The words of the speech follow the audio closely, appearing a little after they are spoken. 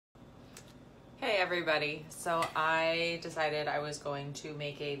Hey everybody, so I decided I was going to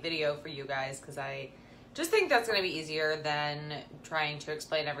make a video for you guys because I just think that's going to be easier than trying to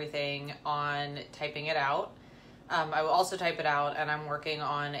explain everything on typing it out. I will also type it out, and I'm working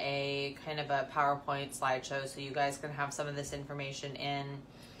on a kind of a PowerPoint slideshow so you guys can have some of this information in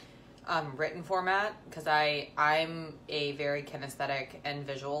written format, because I'm a very kinesthetic and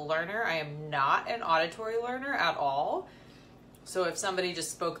visual learner. I am not an auditory learner at all. So if somebody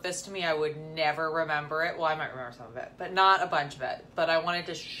just spoke this to me, I would never remember it. Well, I might remember some of it, but not a bunch of it. But I wanted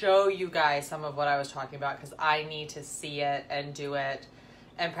to show you guys some of what I was talking about because I need to see it and do it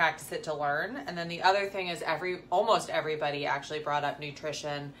and practice it to learn. And then the other thing is almost everybody actually brought up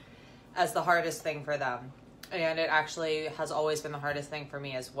nutrition as the hardest thing for them. And it actually has always been the hardest thing for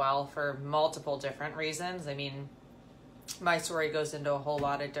me as well, for multiple different reasons. I mean, my story goes into a whole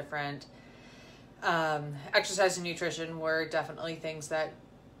lot of different exercise and nutrition were definitely things that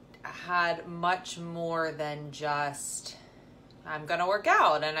had much more than just, I'm going to work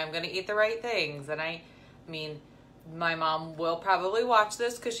out and I'm going to eat the right things. And I mean, my mom will probably watch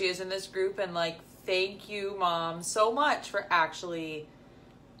this because she is in this group, and like, thank you, Mom, so much for actually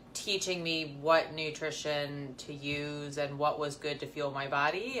teaching me what nutrition to use and what was good to fuel my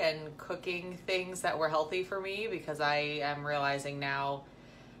body and cooking things that were healthy for me, because I am realizing now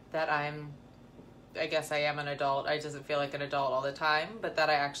that I guess I am an adult. I doesn't feel like an adult all the time, but that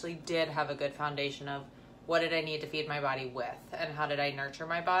I actually did have a good foundation of what did I need to feed my body with and how did I nurture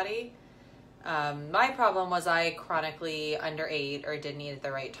my body. My problem was I chronically underate or didn't eat at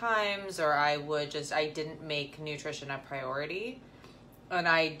the right times, or I didn't make nutrition a priority, and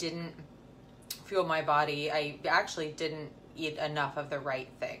I didn't fuel my body. I actually didn't eat enough of the right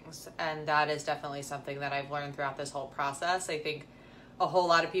things. And that is definitely something that I've learned throughout this whole process. I think a whole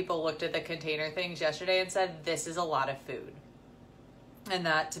lot of people looked at the container things yesterday and said, this is a lot of food. And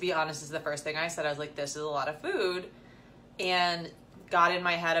that, to be honest, is the first thing I said. I was like, this is a lot of food. And got in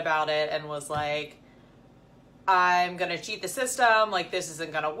my head about it and was like, I'm going to cheat the system. Like, this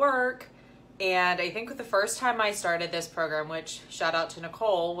isn't going to work. And I think the first time I started this program, which shout out to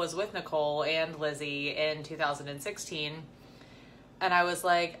Nicole, was with Nicole and Lizzie in 2016. And I was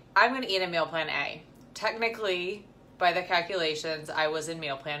like, I'm going to eat a meal plan A. Technically, by the calculations, I was in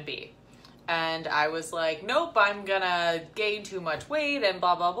meal plan B. And I was like, nope, I'm gonna gain too much weight and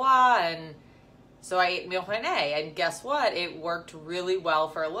blah, blah, blah. And so I ate meal plan A. And guess what? It worked really well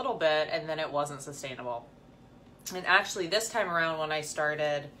for a little bit, and then it wasn't sustainable. And actually, this time around when I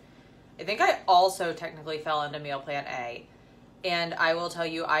started, I think I also technically fell into meal plan A. And I will tell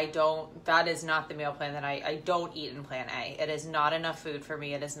you, that is not the meal plan that I don't eat in plan A. It is not enough food for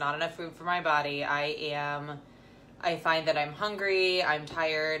me. It is not enough food for my body. I find that I'm hungry, I'm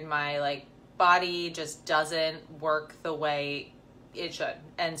tired, my body just doesn't work the way it should.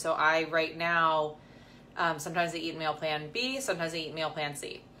 And so right now, sometimes I eat meal plan B, sometimes I eat meal plan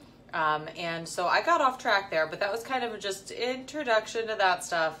C. And so I got off track there, but that was kind of just introduction to that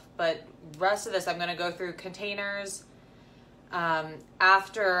stuff. But rest of this, I'm going to go through containers.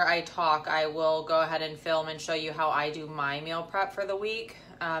 After I talk, I will go ahead and film and show you how I do my meal prep for the week.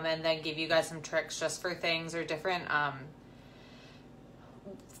 And then give you guys some tricks just for things or different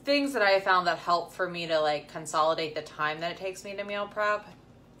things that I have found that help for me to consolidate the time that it takes me to meal prep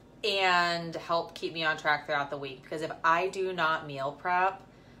and help keep me on track throughout the week. Because if I do not meal prep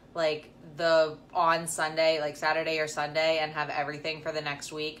on Sunday, Saturday or Sunday, and have everything for the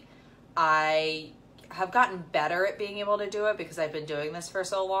next week, I have gotten better at being able to do it because I've been doing this for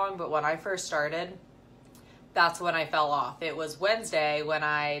so long. But when I first started, that's when I fell off. It was Wednesday when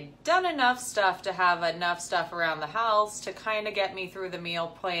I'd done enough stuff to have enough stuff around the house to kind of get me through the meal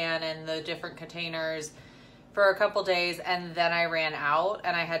plan and the different containers for a couple days. And then I ran out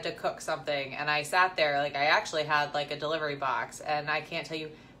and I had to cook something. And I sat there, I actually had a delivery box. And I can't tell you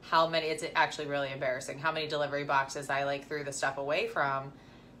how many, it's actually really embarrassing how many delivery boxes I threw the stuff away from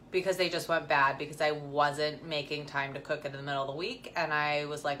because they just went bad because I wasn't making time to cook in the middle of the week. And I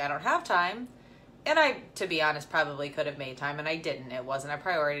was like, I don't have time. And I, to be honest, probably could have made time, and I didn't. It wasn't a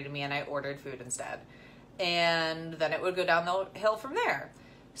priority to me, and I ordered food instead. And then it would go down the hill from there.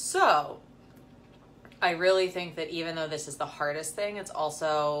 So I really think that even though this is the hardest thing, it's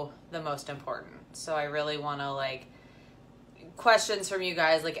also the most important. So I really want to, questions from you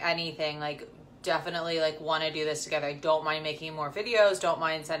guys, anything, definitely, want to do this together. I don't mind making more videos, don't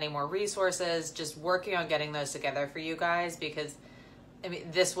mind sending more resources, just working on getting those together for you guys, because I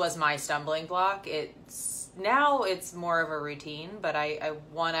mean, this was my stumbling block. Now it's more of a routine, but I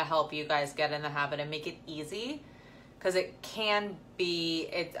want to help you guys get in the habit and make it easy, because it can be,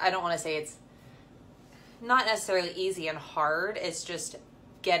 I don't want to say it's not necessarily easy and hard. It's just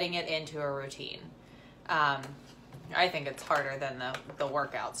getting it into a routine. I think it's harder than the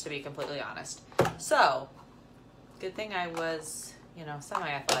workouts, to be completely honest. So, good thing I was,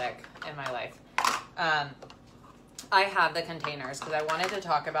 semi-athletic in my life. I have the containers because I wanted to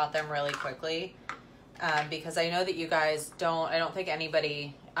talk about them really quickly, because I know that you guys I don't think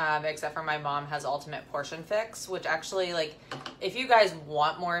anybody, except for my mom, has Ultimate Portion Fix, which actually, like, if you guys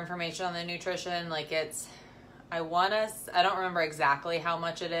want more information on the nutrition, like, I don't remember exactly how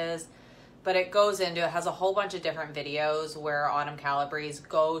much it is, but it has a whole bunch of different videos where Autumn Calabrese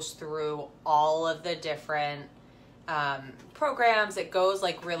goes through all of the different programs. It goes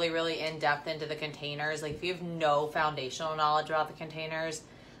like really, really in depth into the containers. Like if you have no foundational knowledge about the containers,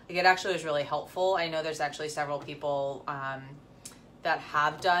 like it actually was really helpful. I know there's actually several people that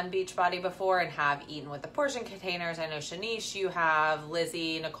have done Beachbody before and have eaten with the portion containers. I know Shanice, you have,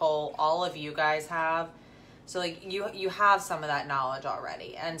 Lizzie, Nicole, all of you guys have. So like you have some of that knowledge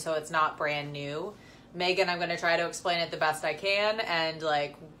already, and so it's not brand new. Megan, I'm going to try to explain it the best I can, and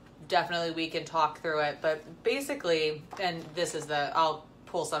like definitely we can talk through it. But basically, and this is I'll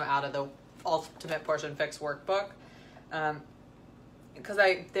pull some out of the Ultimate Portion Fix workbook, because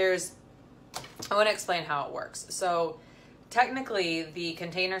I want to explain how it works. So technically, the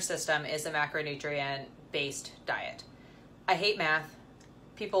container system is a macronutrient based diet. I hate math.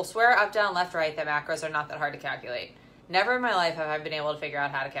 People swear up, down, left, right that macros are not that hard to calculate. Never in my life have I been able to figure out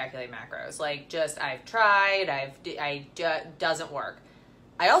how to calculate macros. Like, I've tried, doesn't work.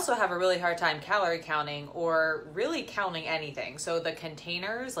 I also have a really hard time calorie counting or really counting anything. So the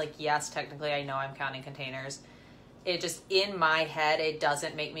containers, like, yes, technically I know I'm counting containers. It just, in my head, it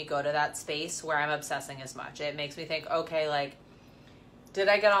doesn't make me go to that space where I'm obsessing as much. It makes me think, okay, like, did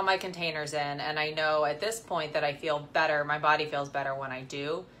I get all my containers in? And I know at this point that I feel better. My body feels better when I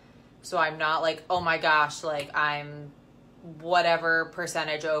do. So I'm not like, oh my gosh, like I'm whatever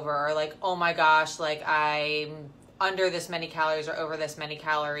percentage over, or like, oh my gosh, like I'm under this many calories or over this many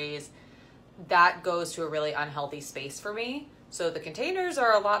calories. That goes to a really unhealthy space for me. So the containers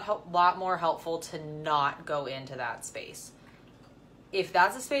are a lot more helpful to not go into that space. If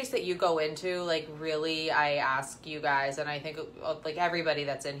that's a space that you go into, like really, I ask you guys, and I think like everybody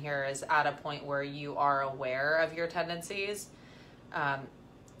that's in here is at a point where you are aware of your tendencies.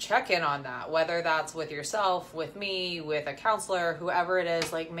 Check in on that, whether that's with yourself, with me, with a counselor, whoever it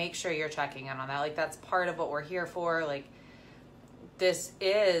is, like make sure you're checking in on that. Like that's part of what we're here for. Like this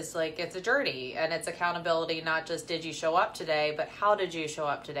is like, it's a journey and it's accountability, not just did you show up today, but how did you show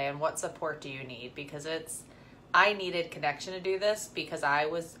up today and what support do you need? Because I needed connection to do this because I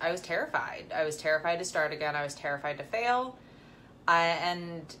was terrified. I was terrified to start again. I was terrified to fail.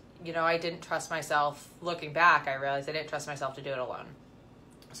 I didn't trust myself. Looking back, I realized I didn't trust myself to do it alone.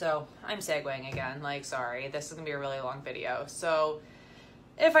 So I'm segueing again. Like, sorry, this is going to be a really long video. So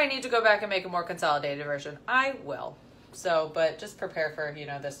if I need to go back and make a more consolidated version, I will. So, but just prepare for,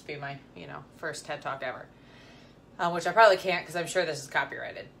 this to be my, first TED Talk ever. Which I probably can't because I'm sure this is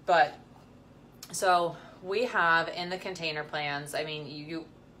copyrighted. But, so we have in the container plans, I mean,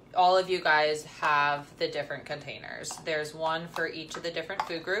 all of you guys have the different containers. There's one for each of the different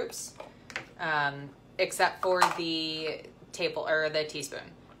food groups, except for the the teaspoon.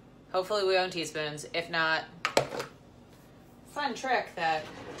 Hopefully we own teaspoons. If not, fun trick that,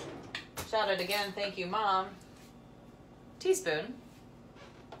 shout out again, thank you, Mom. Teaspoon.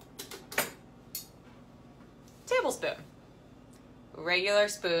 Tablespoon. Regular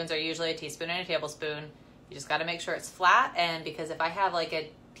spoons are usually a teaspoon and a tablespoon. You just got to make sure it's flat, and because if I have like a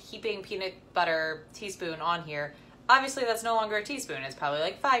heaping peanut butter teaspoon on here, obviously that's no longer a teaspoon. It's probably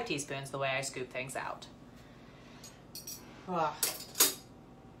like 5 teaspoons the way I scoop things out. Ugh.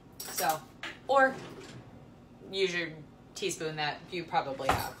 So, or use your teaspoon that you probably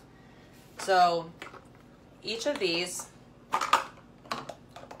have. So each of these,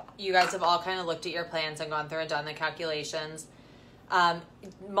 you guys have all kind of looked at your plans and gone through and done the calculations.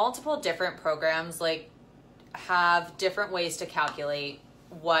 Multiple different programs like have different ways to calculate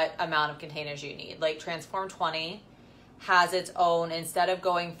what amount of containers you need. Like Transform 20 has its own, instead of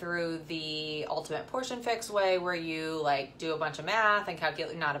going through the Ultimate Portion Fix way where you like do a bunch of math and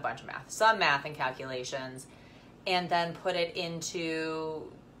calculate, not a bunch of math, some math and calculations, and then put it into,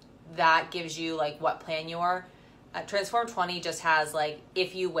 that gives you like what plan you are. Transform 20 just has like,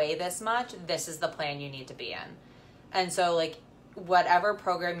 if you weigh this much, this is the plan you need to be in. And so like whatever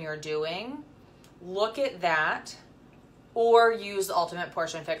program you're doing, look at that or use the Ultimate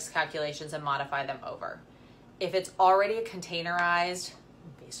Portion Fix calculations and modify them over. If it's already a containerized,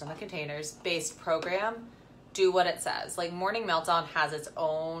 based on the containers, based program, do what it says. Like Morning Meltdown has its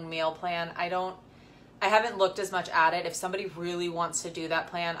own meal plan. I haven't looked as much at it. If somebody really wants to do that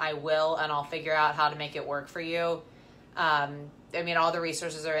plan, I will, and I'll figure out how to make it work for you. I mean, all the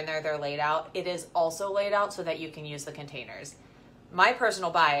resources are in there. They're laid out. It is also laid out so that you can use the containers. My personal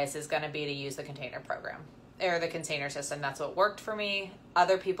bias is going to be to use the container program or the container system. That's what worked for me.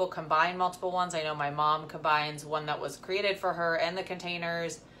 Other people combine multiple ones. I know my mom combines one that was created for her and the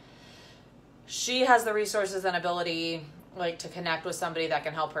containers. She has the resources and ability like to connect with somebody that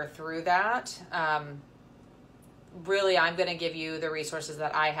can help her through that. Really, I'm going to give you the resources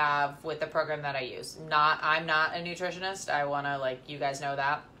that I have with the program that I use. I'm not a nutritionist. I want to, like, you guys know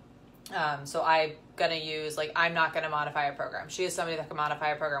that. So I'm going to use, like, I'm not going to modify a program. She is somebody that can modify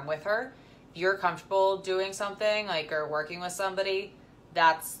a program with her. If you're comfortable doing something, like, or working with somebody,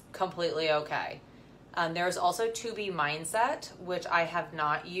 that's completely okay. There's also 2B Mindset, which I have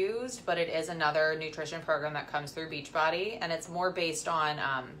not used, but it is another nutrition program that comes through Beachbody, and it's more based on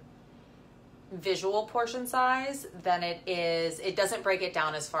visual portion size than it doesn't break it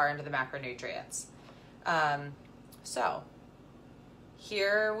down as far into the macronutrients. So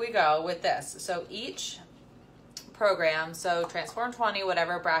here we go with this. So each program, so Transform 20,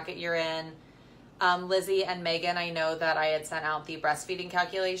 whatever bracket you're in, Lizzie and Megan, I know that I had sent out the breastfeeding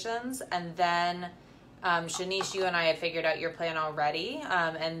calculations, and then Shanice, you and I had figured out your plan already,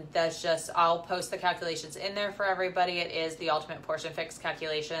 and that's just, I'll post the calculations in there for everybody. It is the Ultimate Portion Fix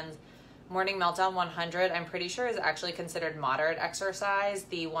calculations. Morning Meltdown 100, I'm pretty sure is actually considered moderate exercise.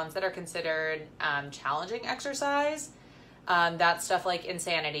 The ones that are considered challenging exercise, that's stuff like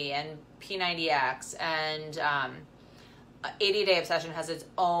Insanity and P90X, and 80 Day Obsession has its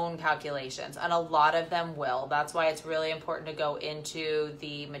own calculations, and a lot of them will. That's why it's really important to go into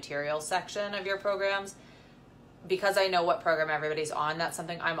the materials section of your programs. Because I know what program everybody's on, that's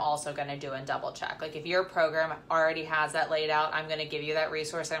something I'm also going to do and double check. Like if your program already has that laid out, I'm going to give you that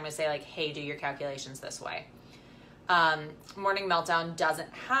resource. And I'm going to say like, hey, do your calculations this way. Morning Meltdown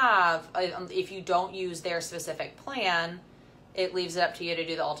doesn't have, if you don't use their specific plan, it leaves it up to you to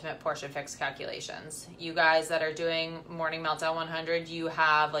do the Ultimate Portion Fix calculations. You guys that are doing Morning Meltdown 100, you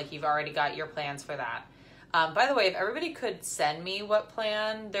have, like, you've already got your plans for that. By the way, if everybody could send me what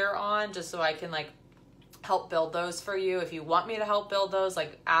plan they're on, just so I can, like, help build those for you. If you want me to help build those,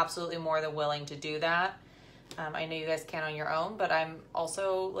 like, absolutely more than willing to do that. I know you guys can on your own, but I'm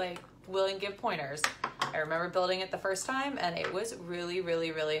also, like, willing to give pointers. I remember building it the first time, and it was really,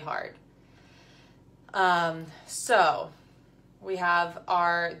 really, really hard. So we have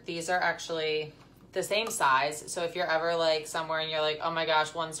these are actually the same size. So if you're ever like somewhere and you're like, oh my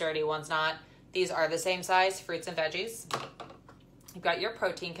gosh, one's dirty, one's not, these are the same size, fruits and veggies. You've got your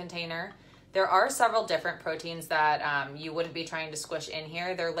protein container. There are several different proteins that you wouldn't be trying to squish in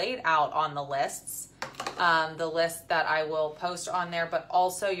here. They're laid out on the lists, the list that I will post on there, but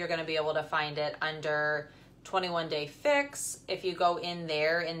also you're going to be able to find it under 21 Day Fix. If you go in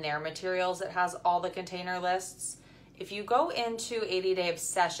their materials, it has all the container lists. If you go into 80 Day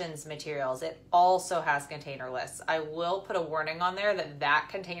Obsessions materials, it also has container lists. I will put a warning on there that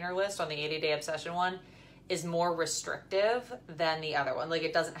container list on the 80 Day Obsession one is more restrictive than the other one. Like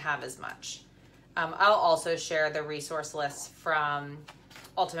it doesn't have as much. I'll also share the resource lists from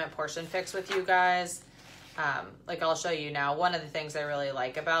Ultimate Portion Fix with you guys. Like I'll show you now. One of the things I really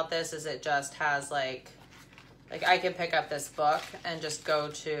like about this is it just has like I can pick up this book and just go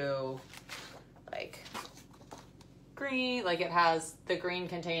to like green, like it has the green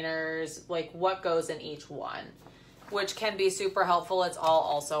containers, like what goes in each one, which can be super helpful. It's all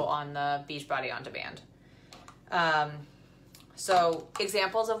also on the Beachbody On Demand. So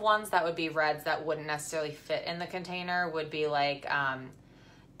examples of ones that would be reds that wouldn't necessarily fit in the container would be like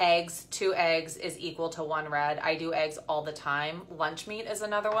eggs. 2 eggs is equal to 1 red. I do eggs all the time. Lunch meat is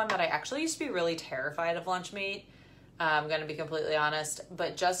another one that I actually used to be really terrified of lunch meat. I'm going to be completely honest,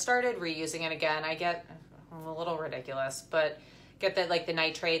 but just started reusing it again. I'm a little ridiculous, but get the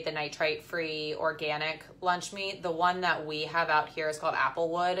nitrate free organic lunch meat. The one that we have out here is called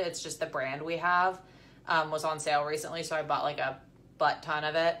Applewood. It's just the brand we have. Was on sale recently, so I bought like a butt ton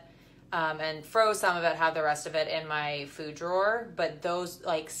of it and froze some of it, have the rest of it in my food drawer. But those,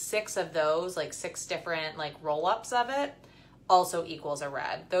 like 6 of those, like 6 different like roll-ups of it also equals a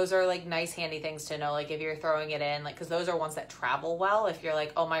red. Those are like nice handy things to know, like if you're throwing it in, like because those are ones that travel well. If you're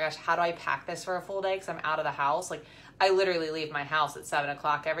like, oh my gosh, how do I pack this for a full day because I'm out of the house? Like I literally leave my house at 7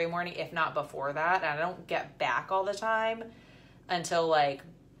 o'clock every morning, if not before that, and I don't get back all the time until like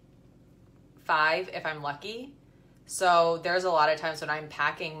 5 if I'm lucky. So there's a lot of times when I'm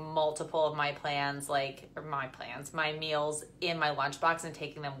packing multiple of my my meals in my lunchbox and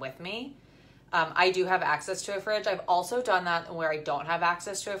taking them with me. I do have access to a fridge. I've also done that where I don't have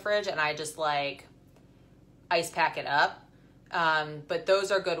access to a fridge and I just like ice pack it up. But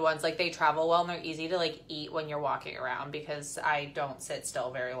those are good ones. Like, they travel well and they're easy to like eat when you're walking around because I don't sit still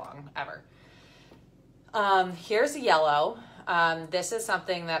very long ever. Here's yellow. This is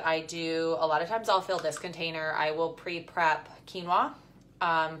something that I do a lot of times. I'll fill this container. I will pre-prep quinoa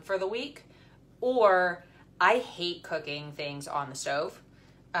for the week, or I hate cooking things on the stove.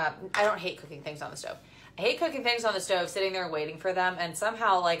 I don't hate cooking things on the stove. I hate cooking things on the stove, sitting there waiting for them, and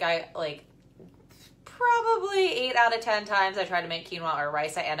somehow probably 8 out of 10 times I try to make quinoa or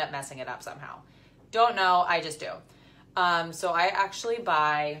rice, I end up messing it up somehow. Don't know, I just do. So I actually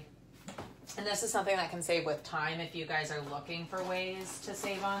buy, and this is something that can save with time if you guys are looking for ways to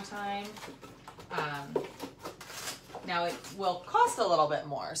save on time. Now it will cost a little bit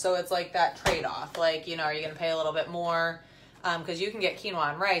more, so it's like that trade-off. Like, you know, are you going to pay a little bit more? Because you can get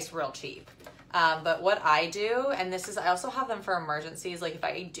quinoa and rice real cheap. But what I do, and this is, I also have them for emergencies. Like, if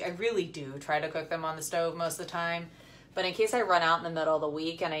I really do try to cook them on the stove most of the time, but in case I run out in the middle of the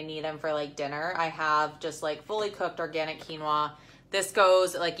week and I need them for like dinner, I have just like fully cooked organic quinoa. This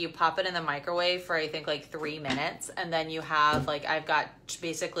goes, like, you pop it in the microwave for I think like 3 minutes, and then you have like, I've got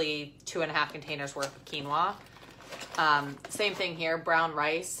basically 2.5 containers worth of quinoa. Same thing here, brown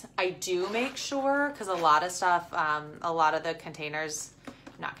rice. I do make sure, because a lot of stuff, a lot of the containers,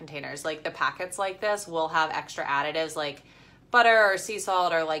 not containers, like the packets like this will have extra additives like butter or sea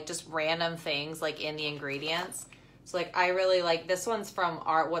salt or like just random things like in the ingredients. So like, I really like, this one's from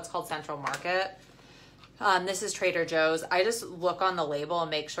what's called Central Market. This is Trader Joe's. I just look on the label and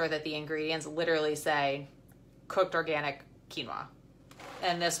make sure that the ingredients literally say cooked organic quinoa.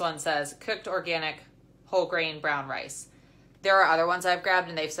 And this one says cooked organic whole grain brown rice. There are other ones I've grabbed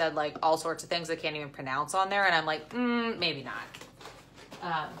and they've said like all sorts of things I can't even pronounce on there. And I'm like, maybe not.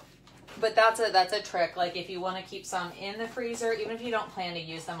 But that's a trick. Like, if you want to keep some in the freezer, even if you don't plan to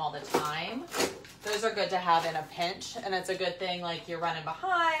use them all the time, those are good to have in a pinch. And it's a good thing, like, you're running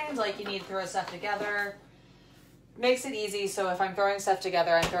behind, like, you need to throw stuff together. Makes it easy. So if I'm throwing stuff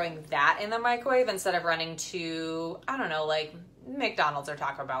together, I'm throwing that in the microwave instead of running to, I don't know, like McDonald's or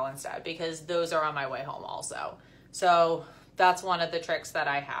Taco Bell instead, because those are on my way home also. So that's one of the tricks that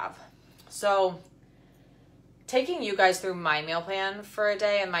I have. So taking you guys through my meal plan for a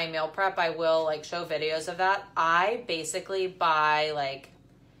day and my meal prep, I will like show videos of that. I basically buy like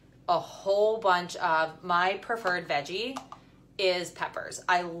a whole bunch of, my preferred veggie is peppers.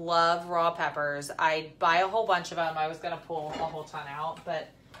 I love raw peppers. I buy a whole bunch of them. I was going to pull a whole ton out, but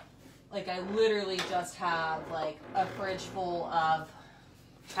like, I literally just have like a fridge full of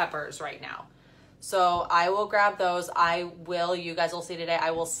peppers right now. So I will grab those. You guys will see today,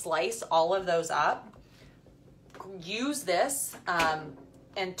 I will slice all of those up. Use this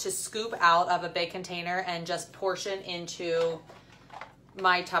and to scoop out of a big container and just portion into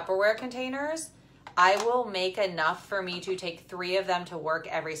my Tupperware containers. I will make enough for me to take 3 of them to work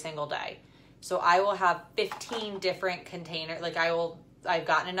every single day. So I will have 15 different containers. Like, I've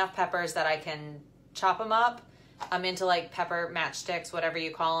gotten enough peppers that I can chop them up into like pepper matchsticks, whatever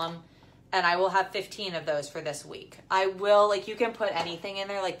you call them. And I will have 15 of those for this week. I will, like, you can put anything in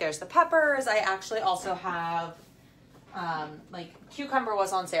there. Like, there's the peppers. I actually also have like cucumber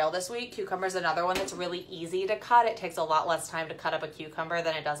was on sale this week. Cucumber is another one that's really easy to cut. It takes a lot less time to cut up a cucumber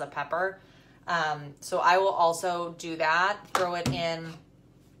than it does a pepper. So I will also do that, throw it in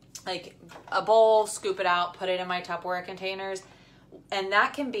like a bowl, scoop it out, put it in my Tupperware containers. And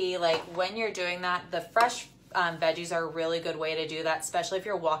that can be like, when you're doing that, the fresh veggies are a really good way to do that, especially if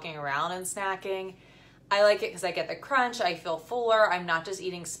you're walking around and snacking. I like it because I get the crunch. I feel fuller. I'm not just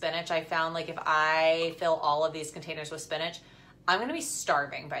eating spinach. I found like if I fill all of these containers with spinach, I'm going to be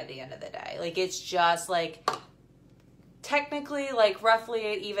starving by the end of the day. Like, it's just like, technically, like, roughly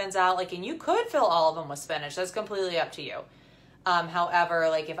it evens out. Like, and you could fill all of them with spinach. That's completely up to you. However,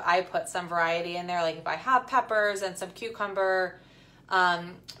 like, if I put some variety in there, like if I have peppers and some cucumber,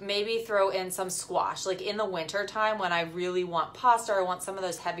 maybe throw in some squash. Like, in the winter time when I really want pasta or I want some of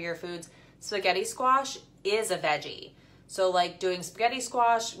those heavier foods, spaghetti squash is a veggie. So like doing spaghetti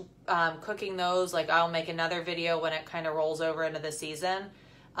squash, cooking those, like I'll make another video when it kind of rolls over into the season.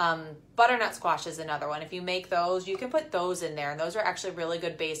 Butternut squash is another one. If you make those, you can put those in there. And those are actually really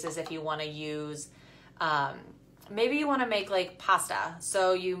good bases if you want to use, maybe you want to make like pasta.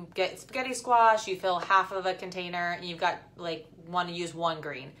 So you get spaghetti squash, you fill half of a container, and you've got like, want to use 1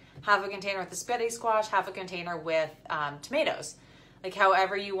 green. Half a container with the spaghetti squash, half a container with tomatoes. Like,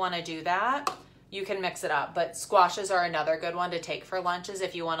 however you want to do that, you can mix it up. But squashes are another good one to take for lunches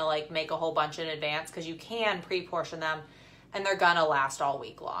if you want to like make a whole bunch in advance, because you can pre-portion them and they're gonna last all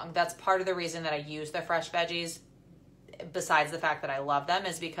week long. That's part of the reason that I use the fresh veggies, besides the fact that I love them,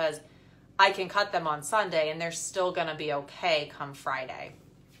 is because I can cut them on Sunday and they're still going to be okay come Friday.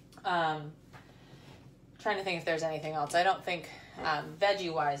 Trying to think if there's anything else. I don't think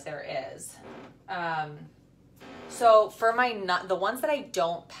veggie wise there is. So for the ones that I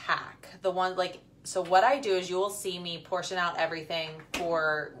don't pack, so what I do is you will see me portion out everything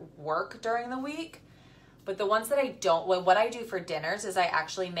for work during the week. But the ones that I don't, what I do for dinners is I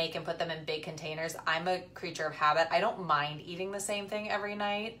actually make and put them in big containers. I'm a creature of habit. I don't mind eating the same thing every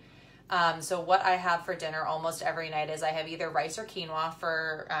night. So what I have for dinner almost every night is I have either rice or quinoa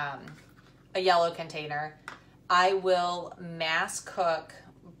for a yellow container. I will mass cook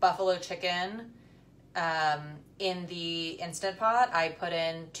buffalo chicken in the Instant Pot. I put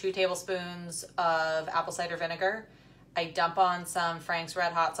in 2 tablespoons of apple cider vinegar. I dump on some Frank's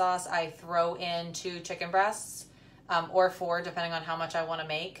Red Hot Sauce. I throw in 2 chicken breasts, or 4, depending on how much I want to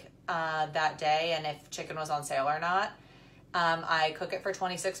make that day and if chicken was on sale or not. I cook it for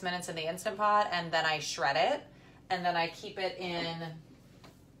 26 minutes in the Instant Pot, and then I shred it, and then I keep it in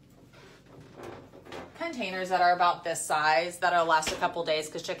containers that are about this size that'll last a couple days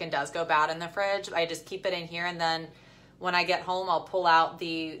because chicken does go bad in the fridge. I just keep it in here, and then when I get home, I'll pull out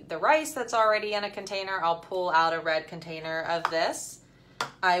the rice that's already in a container. I'll pull out a red container of this.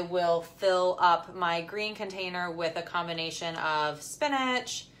 I will fill up my green container with a combination of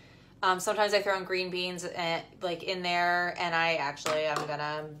spinach. Sometimes I throw in green beans in there, and I'm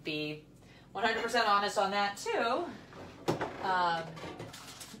gonna be 100% honest on that too.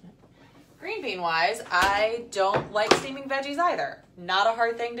 Green bean wise, I don't like steaming veggies either. Not a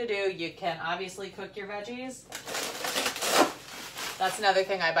hard thing to do. You can obviously cook your veggies. That's another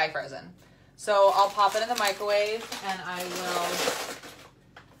thing I buy frozen. So I'll pop it in the microwave, and I will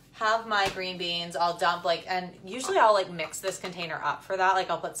have my green beans. I'll dump and usually I'll mix this container up for that.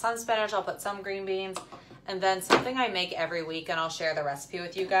 I'll put some spinach, I'll put some green beans, and then something I make every week, and I'll share the recipe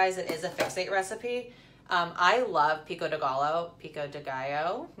with you guys. It is a Fixate recipe. I love pico de gallo,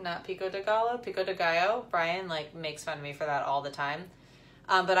 not pico de gallo, pico de gallo. Brian makes fun of me for that all the time.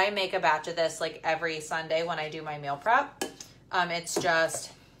 But I make a batch of this every Sunday when I do my meal prep. It's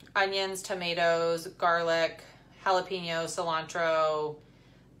just onions, tomatoes, garlic, jalapeno, cilantro,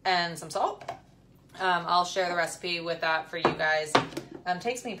 and some salt. I'll share the recipe with that for you guys.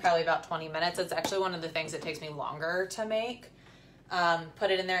 Takes me probably about 20 minutes. It's actually one of the things that takes me longer to make.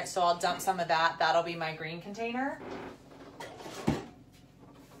 Put it in there, so I'll dump some of that. That'll be my green container.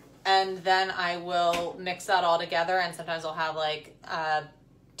 And then I will mix that all together, and sometimes I'll have a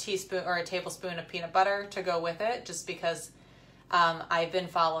teaspoon or a tablespoon of peanut butter to go with it, just because I've been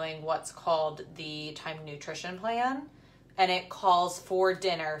following what's called the Time Nutrition Plan, and it calls for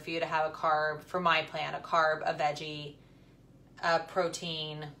dinner for you to have a carb, for my plan, a carb, a veggie, a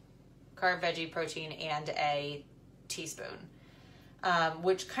protein, and a teaspoon.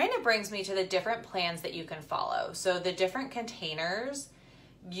 Which kind of brings me to the different plans that you can follow. So the different containers,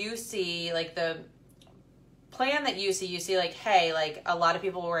 you see the plan that you see hey, a lot of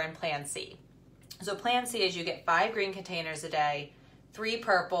people were in Plan C. So Plan C is you get 5 green containers a day, 3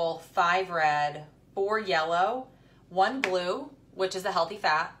 purple, 5 red, 4 yellow, 1 blue, which is a healthy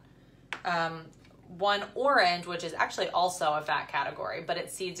fat, 1 orange, which is actually also a fat category, but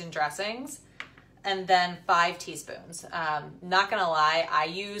it's seeds and dressings, and then 5 teaspoons. Not gonna lie, I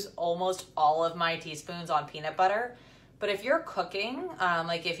use almost all of my teaspoons on peanut butter, but if you're cooking,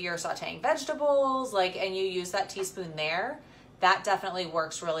 if you're sauteing vegetables, and you use that teaspoon there, that definitely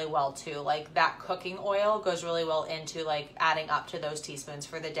works really well too. That cooking oil goes really well into adding up to those teaspoons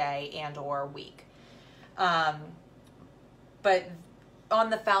for the day and or week. But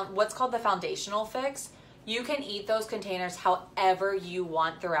on what's called the foundational fix, you can eat those containers however you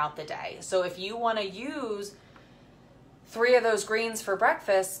want throughout the day. So if you want to use 3 of those greens for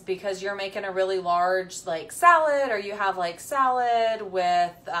breakfast because you're making a really large salad, or you have salad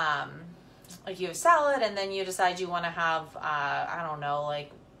with you have salad, and then you decide you want to have I don't know,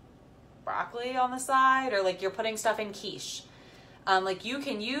 broccoli on the side, or you're putting stuff in quiche, you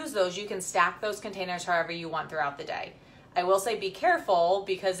can use those. You can stack those containers however you want throughout the day. I will say be careful,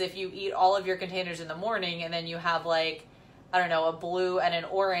 because if you eat all of your containers in the morning and then you have I don't know, a blue and an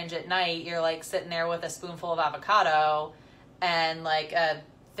orange at night, you're sitting there with a spoonful of avocado and a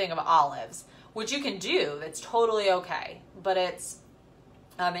thing of olives, which you can do. That's totally okay. But it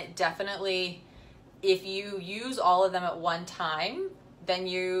definitely, if you use all of them at one time, then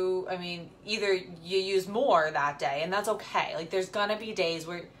either you use more that day, and that's okay. There's gonna be days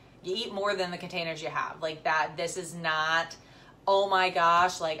where you eat more than the containers you have. This is not, oh my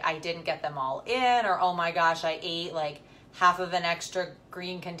gosh, I didn't get them all in, or oh my gosh, I ate half of an extra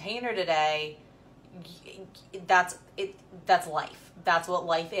green container today. that's it. That's life. That's what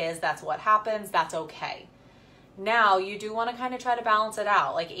life is. That's what happens. That's okay. Now you do want to kind of try to balance it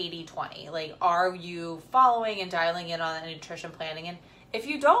out, like 80-20. Like, are you following and dialing in on the nutrition planning? And if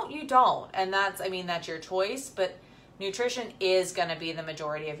you don't, you don't. And that's your choice, but nutrition is going to be the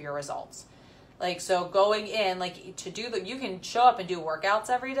majority of your results. Like, so going in, like, you can show up and do workouts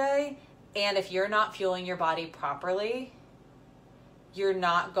every day. And if you're not fueling your body properly, you're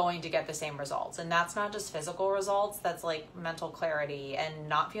not going to get the same results. And that's not just physical results. That's like mental clarity and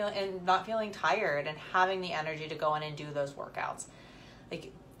not feeling tired and having the energy to go in and do those workouts.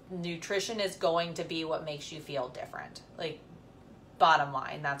 Like, nutrition is going to be what makes you feel different. Like, bottom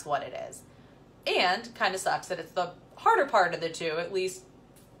line, that's what it is. And kind of sucks that it's the harder part of the two, at least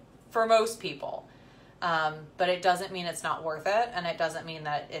for most people. But it doesn't mean it's not worth it, and it doesn't mean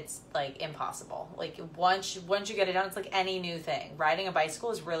that it's like impossible. Like, once you get it done, it's like any new thing. Riding a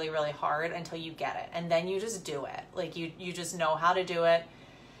bicycle is really, really hard until you get it, and then you just do it. Like, you just know how to do it.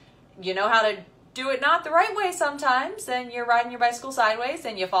 You know how to do it not the right way sometimes, and you're riding your bicycle sideways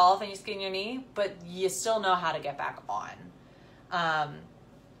and you fall off and you skin your knee, but you still know how to get back on.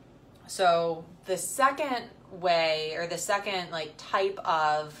 So the second way, or the second like type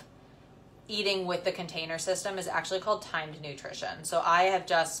of eating with the container system, is actually called timed nutrition. So I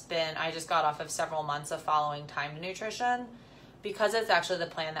just got off of several months of following timed nutrition, because it's actually the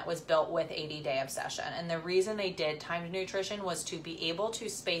plan that was built with 80-Day Obsession. And the reason they did timed nutrition was to be able to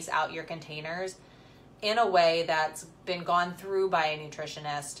space out your containers in a way that's been gone through by a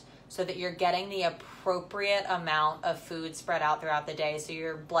nutritionist, so that you're getting the appropriate amount of food spread out throughout the day, so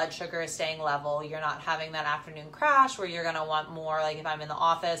your blood sugar is staying level. You're not having that afternoon crash where you're going to want more, like if I'm in the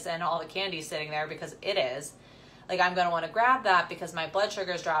office and all the candy's sitting there, because it is. Like, I'm going to want to grab that because my blood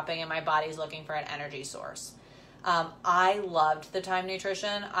sugar is dropping and my body's looking for an energy source. I loved the time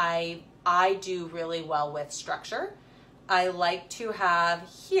nutrition. I do really well with structure. I like to have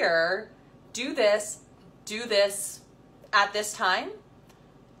here, do this at this time,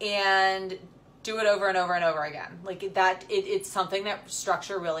 and do it over and over and over again. Like that, it's something that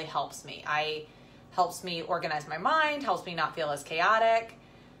structure really helps me. Helps me organize my mind, helps me not feel as chaotic.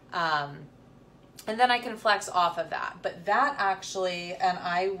 And then I can flex off of that. But that actually, and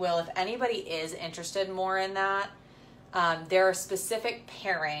I will, if anybody is interested more in that, there are specific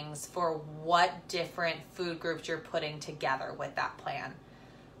pairings for what different food groups you're putting together with that plan,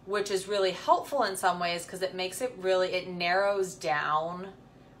 which is really helpful in some ways, because it makes it narrows down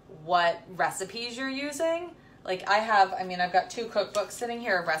what recipes you're using. Like, I've got 2 cookbooks sitting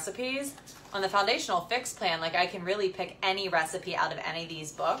here of recipes. On the Foundational Fix plan, like, I can really pick any recipe out of any of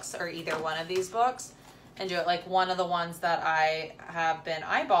these books, or either one of these books, and do it. Like, one of the ones that I have been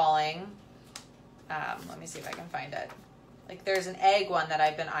eyeballing, let me see if I can find it. Like, there's an egg one that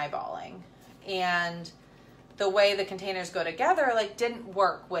I've been eyeballing, and the way the containers go together, like, didn't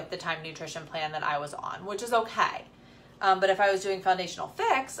work with the time nutrition plan that I was on, which is okay. But if I was doing Foundational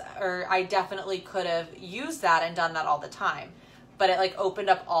Fix, or I definitely could have used that and done that all the time. But it like opened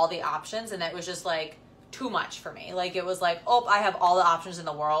up all the options, and it was just like too much for me. Like, it was like, oh, I have all the options in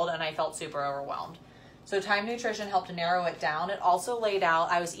the world, and I felt super overwhelmed. So time nutrition helped narrow it down. It also laid out,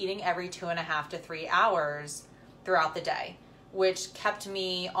 I was eating every 2.5 to 3 hours throughout the day, which kept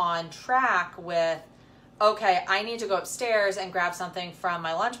me on track with, okay, I need to go upstairs and grab something from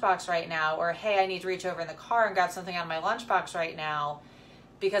my lunchbox right now, or hey, I need to reach over in the car and grab something out of my lunchbox right now,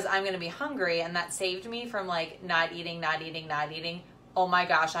 because I'm going to be hungry. And that saved me from like not eating. Oh my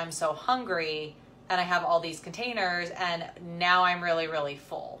gosh, I'm so hungry, and I have all these containers, and now I'm really, really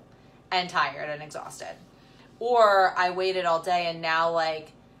full and tired and exhausted. Or I waited all day, and now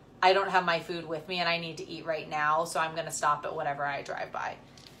like I don't have my food with me and I need to eat right now, so I'm going to stop at whatever I drive by.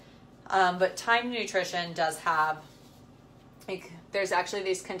 But time nutrition does have, like, there's actually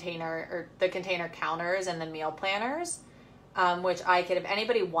these container counters and the meal planners, which I could, if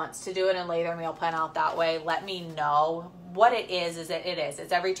anybody wants to do it and lay their meal plan out that way, let me know. What it is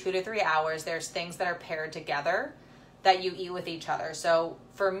it's every 2 to 3 hours. There's things that are paired together that you eat with each other. So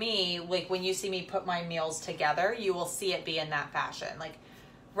for me, like, when you see me put my meals together, you will see it be in that fashion. Like,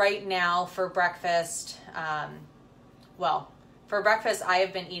 right now for breakfast, for breakfast, I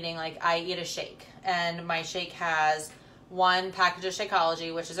have been eating, like, I eat a shake, and my shake has 1 package of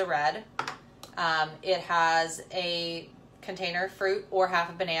Shakeology, which is a red. It has a container of fruit, or half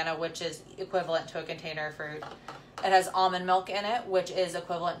a banana, which is equivalent to a container of fruit. It has almond milk in it, which is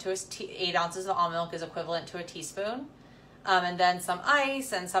equivalent to 8 ounces of almond milk is equivalent to a teaspoon. And then some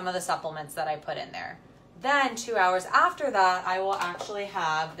ice and some of the supplements that I put in there. Then 2 hours after that, I will actually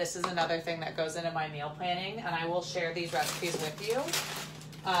have, this is another thing that goes into my meal planning, and I will share these recipes with you.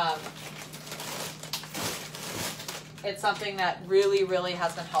 it's something that really, really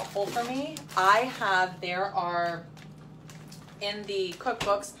has been helpful for me. There are in the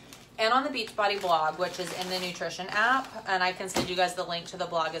cookbooks and on the Beachbody blog, which is in the nutrition app, and I can send you guys the link to the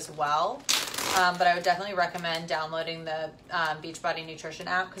blog as well. But I would definitely recommend downloading the Beachbody nutrition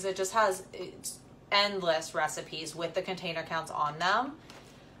app because it just has endless recipes with the container counts on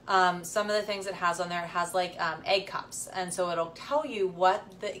them. Some of the things it has on there, it has like egg cups, and so it'll tell you what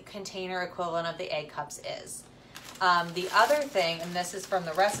the container equivalent of the egg cups is. The other thing, and this is from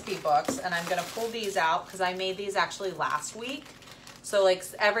the recipe books, and I'm going to pull these out because I made these actually last week. So like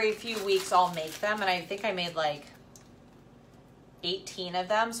every few weeks I'll make them, and I think I made like 18 of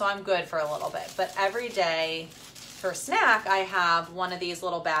them, so I'm good for a little bit. But every day for snack, I have one of these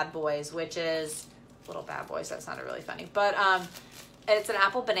little bad boys, which is, little bad boys, that sounded really funny. But it's an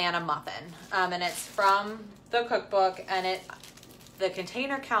apple banana muffin, and it's from the cookbook, and the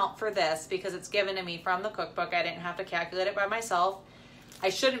container count for this, because it's given to me from the cookbook, I didn't have to calculate it by myself.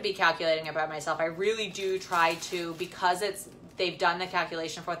 I shouldn't be calculating it by myself. I really do try to, because they've done the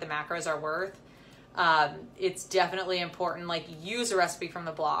calculation for what the macros are worth. It's definitely important, like use a recipe from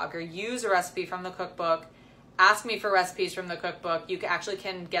the blog or use a recipe from the cookbook. Ask me for recipes from the cookbook. You actually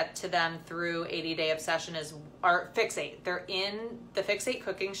can get to them through 80 Day Obsession or Fixate. They're in the Fixate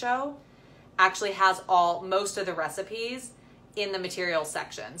cooking show, actually has most of the recipes in the materials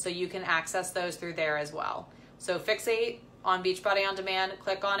section. So you can access those through there as well. So Fixate on Beachbody On Demand,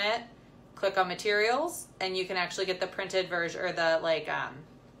 click on it, click on materials, and you can actually get the printed version or the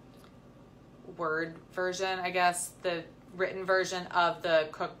Word version, I guess, the written version of the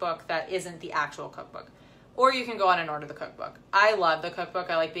cookbook that isn't the actual cookbook. Or you can go on and order the cookbook. I love the cookbook.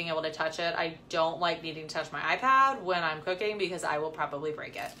 I like being able to touch it. I don't like needing to touch my iPad when I'm cooking because I will probably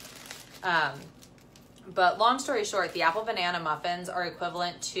break it. But long story short, the apple banana muffins are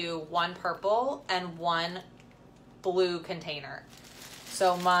equivalent to 1 purple and 1 blue container.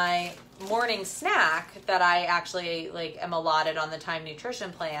 So my morning snack that I actually am allotted on the Time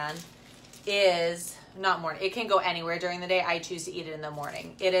Nutrition plan is not morning. It can go anywhere during the day. I choose to eat it in the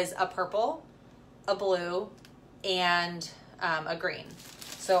morning. It is a purple, a blue, and a green.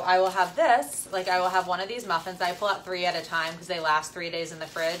 So I will have this, I will have one of these muffins. I pull out 3 at a time because they last 3 days in the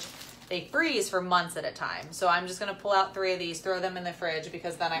fridge. They freeze for months at a time. So I'm just going to pull out 3 of these, throw them in the fridge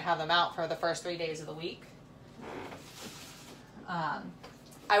because then I have them out for the first 3 days of the week.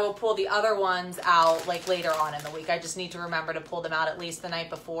 I will pull the other ones out later on in the week. I just need to remember to pull them out at least the night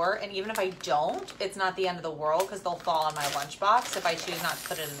before. And even if I don't, it's not the end of the world because they'll fall on my lunchbox if I choose not to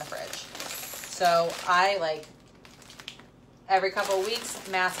put it in the fridge. So I every couple of weeks,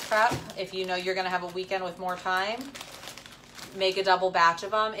 mass prep. If you know you're going to have a weekend with more time, make a double batch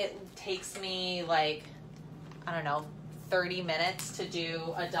of them. It takes me 30 minutes to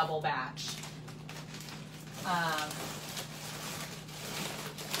do a double batch.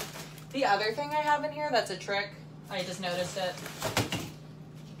 The other thing I have in here that's a trick, I just noticed it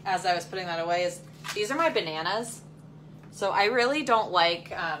as I was putting that away, is these are my bananas. So I really don't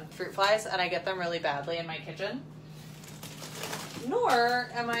like fruit flies, and I get them really badly in my kitchen. Nor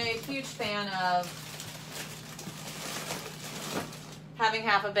am I a huge fan of having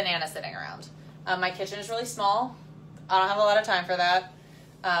half a banana sitting around. My kitchen is really small. I don't have a lot of time for that.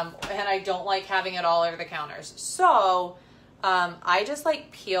 And I don't like having it all over the counters. So I just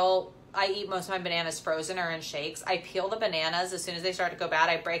I eat most of my bananas frozen or in shakes. I peel the bananas as soon as they start to go bad.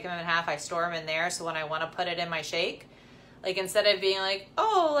 I break them in half. I store them in there. So when I want to put it in my shake, instead of being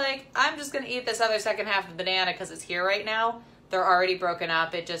I'm just going to eat this other second half of the banana because it's here right now, they're already broken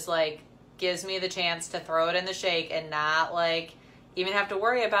up. It just gives me the chance to throw it in the shake and not even have to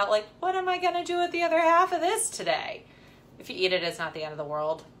worry about what am I going to do with the other half of this today? If you eat it, it's not the end of the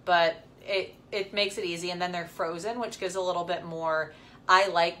world, but it makes it easy. And then they're frozen, which gives a little bit more. I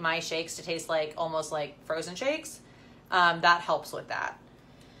like my shakes to taste almost like frozen shakes. That helps with that.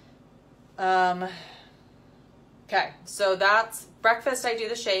 Okay, so that's breakfast. I do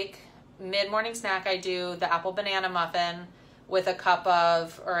the shake. Mid-morning snack, I do the apple banana muffin with a cup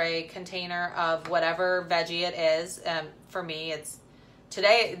of or a container of whatever veggie it is. For me,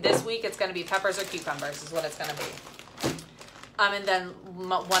 this week it's going to be peppers or cucumbers is what it's going to be. And then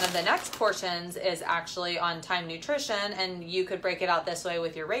one of the next portions is actually on Time Nutrition, and you could break it out this way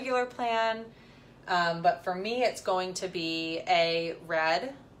with your regular plan. But for me, it's going to be a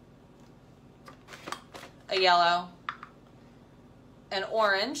red, a yellow, an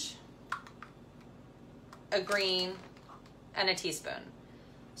orange, a green, and a teaspoon.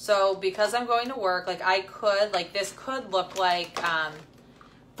 So because I'm going to work, this could look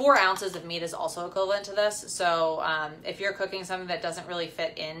 4 ounces of meat is also equivalent to this. So if you're cooking something that doesn't really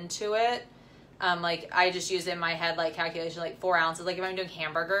fit into it, Like I just use in my head, like calculation, like 4 ounces. Like if I'm doing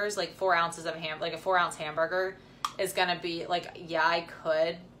hamburgers, like 4 ounces of like a 4 ounce hamburger is going to be like, yeah, I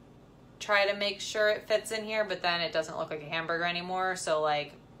could try to make sure it fits in here, but then it doesn't look like a hamburger anymore. So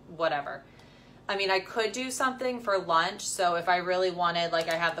like, whatever. I mean, I could do something for lunch. So if I really wanted,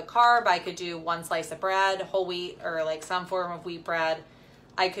 like I have the carb, I could do 1 slice of bread, whole wheat, or like some form of wheat bread.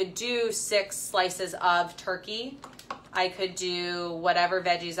 I could do 6 slices of turkey. I could do whatever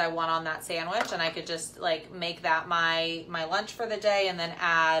veggies I want on that sandwich, and I could just like make that my lunch for the day and then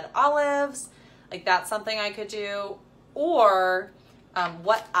add olives. Like that's something I could do. Or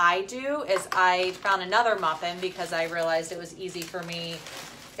what I do is I found another muffin because I realized it was easy for me.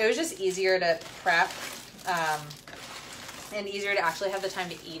 It was just easier to prep and easier to actually have the time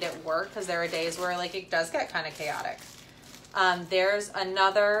to eat at work, because there are days where like it does get kind of chaotic. There's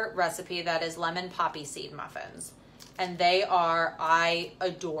another recipe that is lemon poppy seed muffins. And I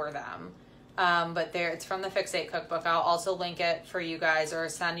adore them. But it's from the Fixate cookbook. I'll also link it for you guys or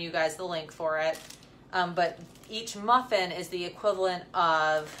send you guys the link for it. But each muffin is the equivalent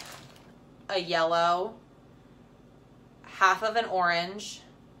of a yellow, half of an orange,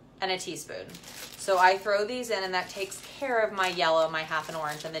 and a teaspoon. So I throw these in, and that takes care of my yellow, my half an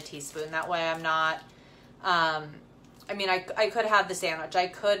orange, and the teaspoon. That way I'm not... I mean, I could have the sandwich. I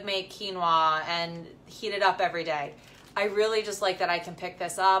could make quinoa and heat it up every day. I really just like that I can pick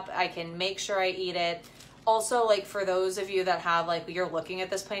this up. I can make sure I eat it. Also, like for those of you that have like, you're looking at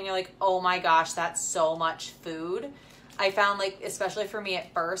this plate and you're like, oh my gosh, that's so much food. I found like, especially for me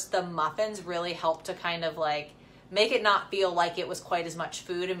at first, the muffins really helped to kind of like make it not feel like it was quite as much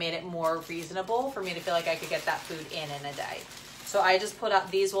food, and made it more reasonable for me to feel like I could get that food in a day. So I just put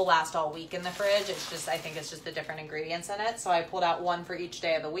out, these will last all week in the fridge. It's just, I think it's just the different ingredients in it. So I pulled out 1 for each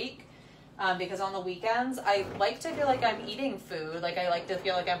day of the week. Because on the weekends, I like to feel like I'm eating food. Like I like to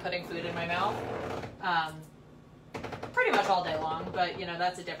feel like I'm putting food in my mouth. Pretty much all day long, but you know,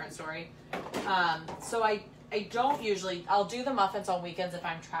 that's a different story. So I don't usually, I'll do the muffins on weekends if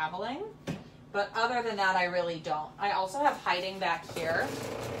I'm traveling. But other than that, I really don't. I also have hiding back here.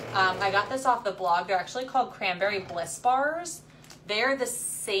 I got this off the blog. They're actually called Cranberry Bliss Bars. They're the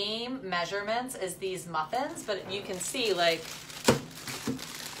same measurements as these muffins, but you can see like,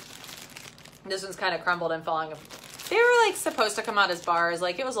 this one's kind of crumbled and falling. They were like supposed to come out as bars.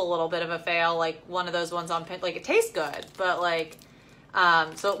 Like it was a little bit of a fail. Like one of those ones on Pinterest. Like it tastes good, but like,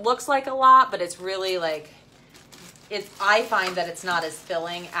 so it looks like a lot, but it's really like, I find that it's not as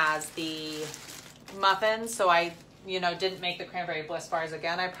filling as the muffins. So I, didn't make the Cranberry Bliss Bars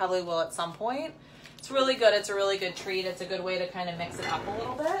again. I probably will at some point. It's really good. It's a really good treat. It's a good way to kind of mix it up a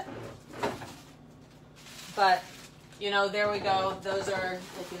little bit. But, there we go. Those are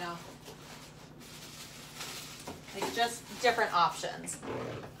like just different options.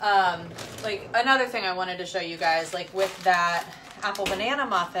 Like another thing I wanted to show you guys, like with that apple banana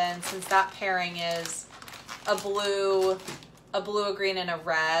muffin, since that pairing is a blue, a green, and a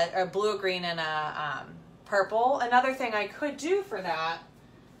red, or a blue, a green, and a purple. Another thing I could do for that,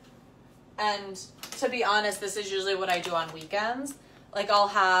 and to be honest, this is usually what I do on weekends. Like I'll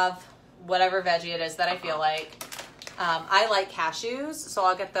have whatever veggie it is that I feel like. I like cashews, so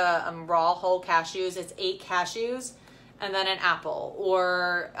I'll get the raw whole cashews. It's 8 cashews and then an apple.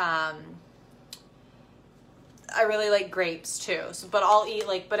 Or I really like grapes too. So, but I'll eat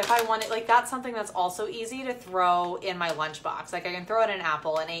but if I want it, like that's something that's also easy to throw in my lunchbox. Like I can throw in an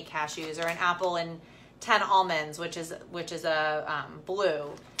apple and 8 cashews, or an apple and 10 almonds, which is a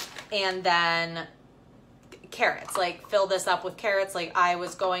blue, and then carrots. Like fill this up with carrots. Like I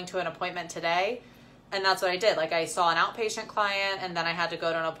was going to an appointment today, and that's what I did. Like I saw an outpatient client, and then I had to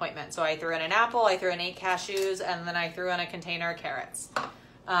go to an appointment. So I threw in an apple, I threw in 8 cashews, and then I threw in a container of carrots.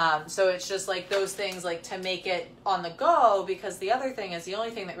 So it's just like those things, like to make it on the go, because the other thing is the only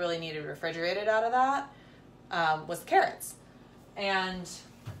thing that really needed refrigerated out of that was the carrots. And,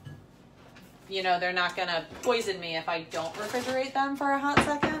 they're not going to poison me if I don't refrigerate them for a hot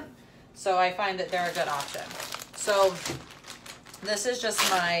second. So I find that they're a good option. So this is just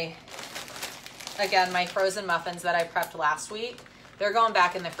my frozen muffins that I prepped last week. They're going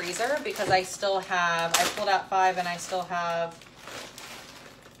back in the freezer because I pulled out 5 and I still have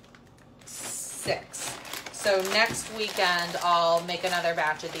 6. So next weekend I'll make another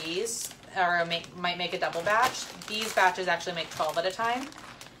batch of these, or might make a double batch. These batches actually make 12 at a time.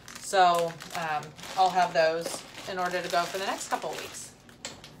 So I'll have those in order to go for the next couple of weeks.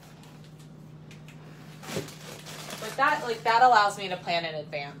 But that allows me to plan in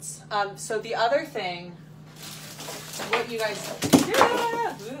advance. So the other thing, what you guys,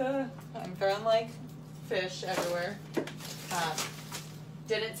 I'm throwing like fish everywhere.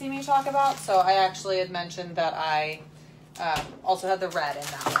 didn't see me talk about. So I actually had mentioned that I also had the red in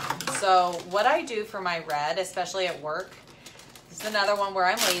that one. So what I do for my red, especially at work, this is another one where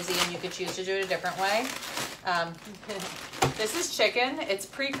I'm lazy and you could choose to do it a different way. This is chicken. It's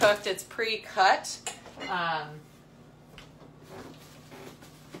pre-cooked. It's pre-cut.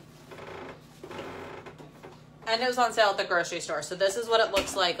 And it was on sale at the grocery store. So this is what it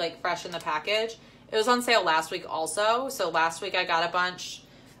looks like fresh in the package. It was on sale last week also. So last week I got a bunch.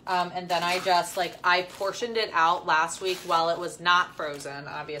 And then I just I portioned it out last week while it was not frozen,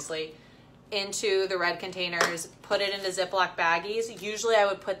 obviously, into the red containers, put it into Ziploc baggies. Usually I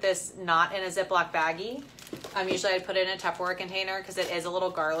would put this not in a Ziploc baggie. Usually I'd put it in a Tupperware container because it is a little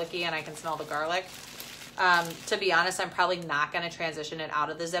garlicky and I can smell the garlic. To be honest, I'm probably not going to transition it out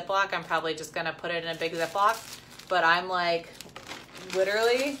of the Ziploc. I'm probably just going to put it in a big Ziploc. But I'm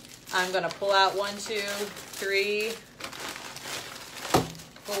literally, I'm going to pull out 1, 2, 3,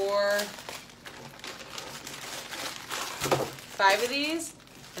 4, 5 of these.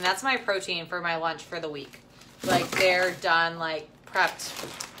 And that's my protein for my lunch for the week. They're done,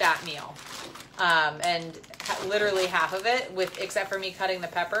 prepped that meal. And literally half of it, except for me cutting the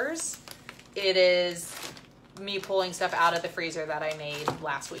peppers, it is me pulling stuff out of the freezer that I made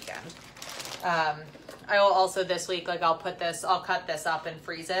last weekend. I will also this week, I'll cut this up and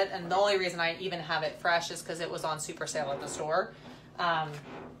freeze it. And the only reason I even have it fresh is because it was on super sale at the store.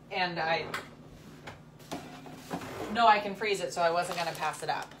 And I know I can freeze it, so I wasn't going to pass it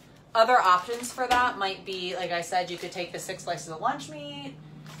up. Other options for that might be, like I said, you could take the 6 slices of lunch meat.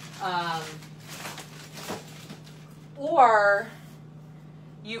 Or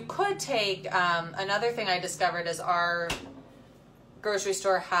you could take, another thing I discovered is our grocery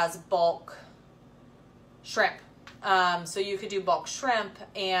store has bulk shrimp. So you could do bulk shrimp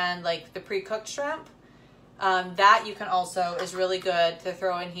and the pre-cooked shrimp. That you can also is really good to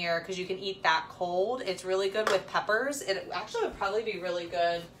throw in here because you can eat that cold. It's really good with peppers. It actually would probably be really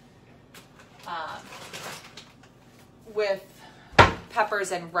good with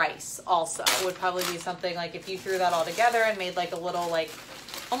peppers and rice also. It would probably be something if you threw that all together and made a little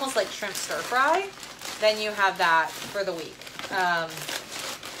almost like shrimp stir fry, then you have that for the week.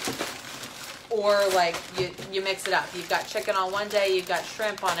 Or you mix it up. You've got chicken on one day, you've got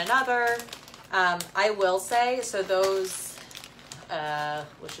shrimp on another. I will say, so those,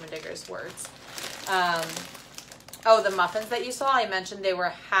 whatchamadiggers words. The muffins that you saw, I mentioned they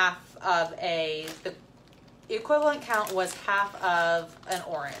were half of the equivalent count was half of an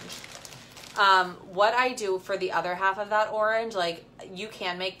orange. What I do for the other half of that orange, you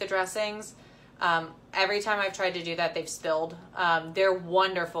can make the dressings. Every time I've tried to do that, they've spilled. They're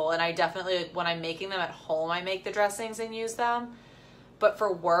wonderful. And I definitely, when I'm making them at home, I make the dressings and use them. But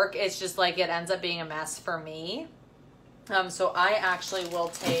for work, it's just it ends up being a mess for me. So I actually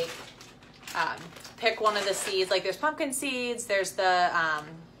will pick one of the seeds. There's pumpkin seeds, there's the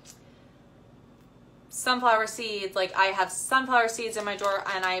sunflower seeds. I have sunflower seeds in my drawer,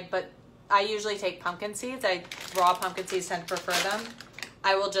 but I usually take pumpkin seeds. Raw pumpkin seeds tend to prefer them.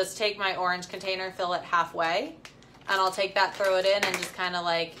 I will just take my orange container, fill it halfway, and I'll take that, throw it in, and just kind of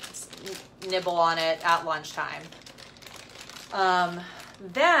nibble on it at lunchtime.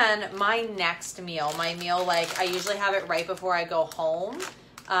 Then my next meal, I usually have it right before I go home.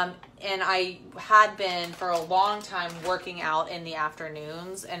 And I had been for a long time working out in the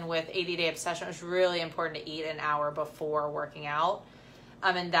afternoons, and with 80-day obsession, it was really important to eat an hour before working out.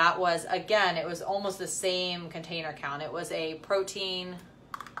 And that was, again, it was almost the same container count. It was a protein,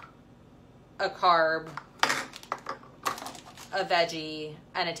 a carb, a veggie,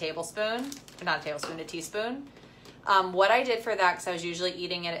 and a teaspoon. What I did for that, because I was usually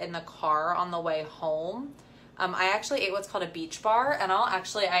eating it in the car on the way home, I actually ate what's called a Beach Bar, and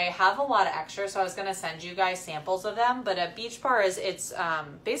I have a lot of extra, so I was going to send you guys samples of them, but a Beach Bar it's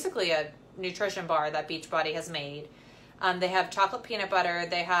basically a nutrition bar that Beachbody has made. They have chocolate peanut butter,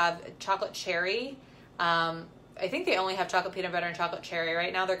 they have chocolate cherry. I think they only have chocolate peanut butter and chocolate cherry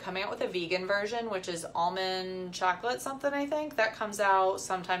right now. They're coming out with a vegan version, which is almond chocolate something, I think. That comes out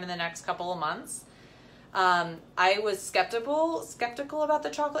sometime in the next couple of months. I was skeptical about the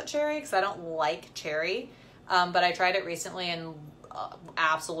chocolate cherry because I don't like cherry, but I tried it recently and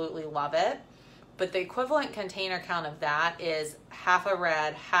absolutely love it. But the equivalent container count of that is half a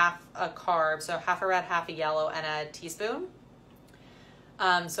red, half a carb, so half a red, half a yellow, and a teaspoon.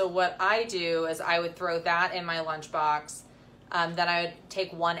 So what I do is I would throw that in my lunchbox. Then I would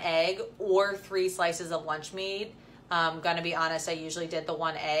take 1 egg or 3 slices of lunch meat. Gonna be honest, I usually did the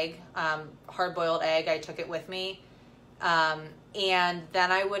 1 egg, hard-boiled egg. I took it with me. And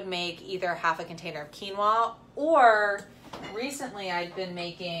then I would make either half a container of quinoa, or recently I've been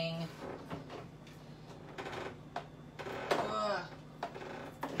making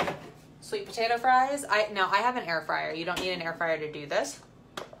sweet potato fries. Now I have an air fryer. You don't need an air fryer to do this.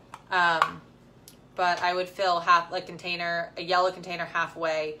 But I would fill a yellow container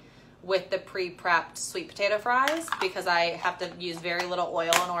halfway with the pre-prepped sweet potato fries because I have to use very little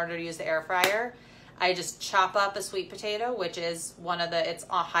oil in order to use the air fryer. I just chop up a sweet potato, which is it's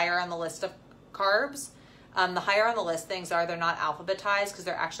higher on the list of carbs. The higher on the list things are, they're not alphabetized because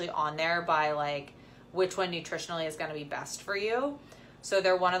they're actually on there by like which one nutritionally is going to be best for you. So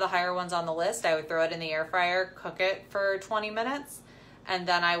they're one of the higher ones on the list. I would throw it in the air fryer, cook it for 20 minutes, and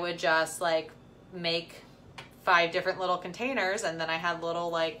then I would just like make 5 different little containers, and then I had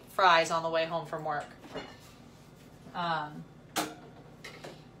little like fries on the way home from work.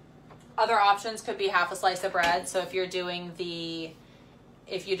 Other options could be half a slice of bread. So if you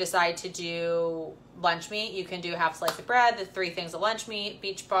decide to do lunch meat, you can do half a slice of bread, the 3 things of lunch meat,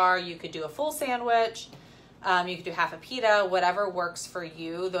 Beach Bar. You could do a full sandwich. You could do half a pita, whatever works for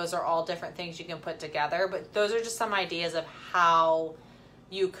you. Those are all different things you can put together, but those are just some ideas of how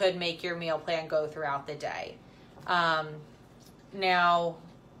you could make your meal plan go throughout the day. Now,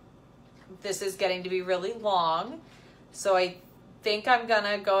 this is getting to be really long, so I think I'm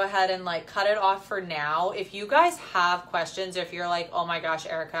gonna go ahead and like cut it off for now. If you guys have questions, or if you're like, oh my gosh,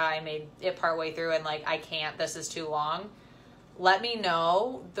 Erica, I made it partway through and like I can't, this is too long, let me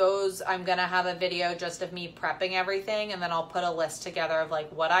know. I'm gonna have a video just of me prepping everything, and then I'll put a list together of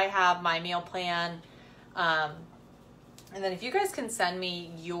like what I have, my meal plan. And then if you guys can send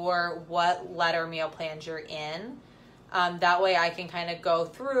me what letter meal plans you're in, that way I can kind of go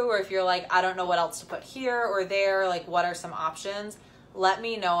through, or if you're like, I don't know what else to put here or there, like what are some options, let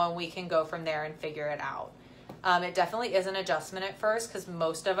me know and we can go from there and figure it out. It definitely is an adjustment at first because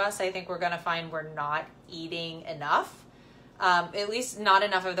most of us, I think we're going to find we're not eating enough, at least not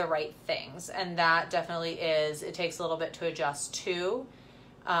enough of the right things. And that definitely it takes a little bit to adjust to.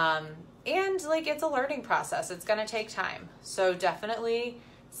 And like, it's a learning process. It's going to take time. So definitely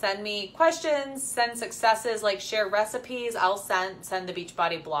send me questions, send successes, like share recipes. I'll send the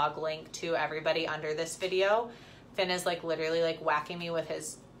Beachbody blog link to everybody under this video. Finn is like literally like whacking me with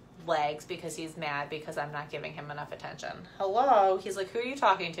his legs because he's mad because I'm not giving him enough attention. Hello. He's like, who are you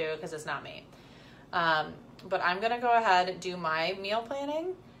talking to? Because it's not me. But I'm going to go ahead and do my meal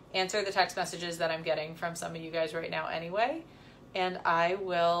planning, answer the text messages that I'm getting from some of you guys right now anyway. And I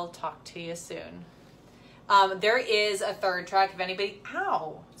will talk to you soon. There is a third track. If anybody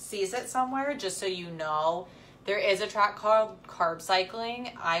sees it somewhere, just so you know, there is a track called Carb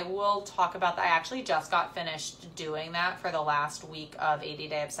Cycling. I will talk about that. I actually just got finished doing that for the last week of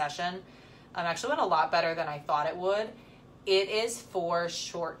 80-Day Obsession. Actually went a lot better than I thought it would. It is for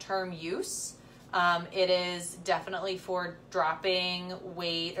short-term use. It is definitely for dropping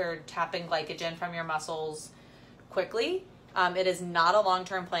weight or tapping glycogen from your muscles quickly. It is not a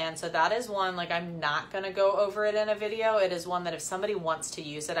long-term plan, so that is one, like, I'm not going to go over it in a video. It is one that if somebody wants to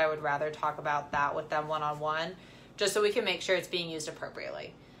use it, I would rather talk about that with them one-on-one, just so we can make sure it's being used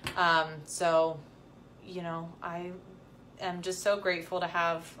appropriately. So, you know, I am just so grateful to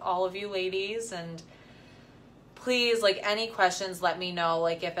have all of you ladies, and please, like, any questions, let me know.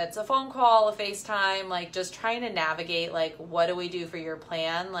 Like, if it's a phone call, a FaceTime, like, just trying to navigate, like, what do we do for your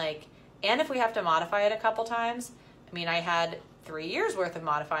plan? Like, and if we have to modify it a couple times. I mean, I had 3 years worth of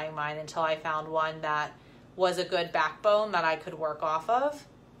modifying mine until I found one that was a good backbone that I could work off of.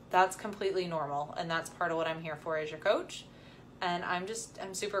 That's completely normal. And that's part of what I'm here for as your coach. And I'm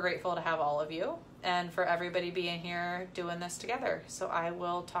super grateful to have all of you and for everybody being here doing this together. So I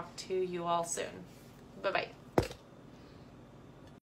will talk to you all soon. Bye-bye.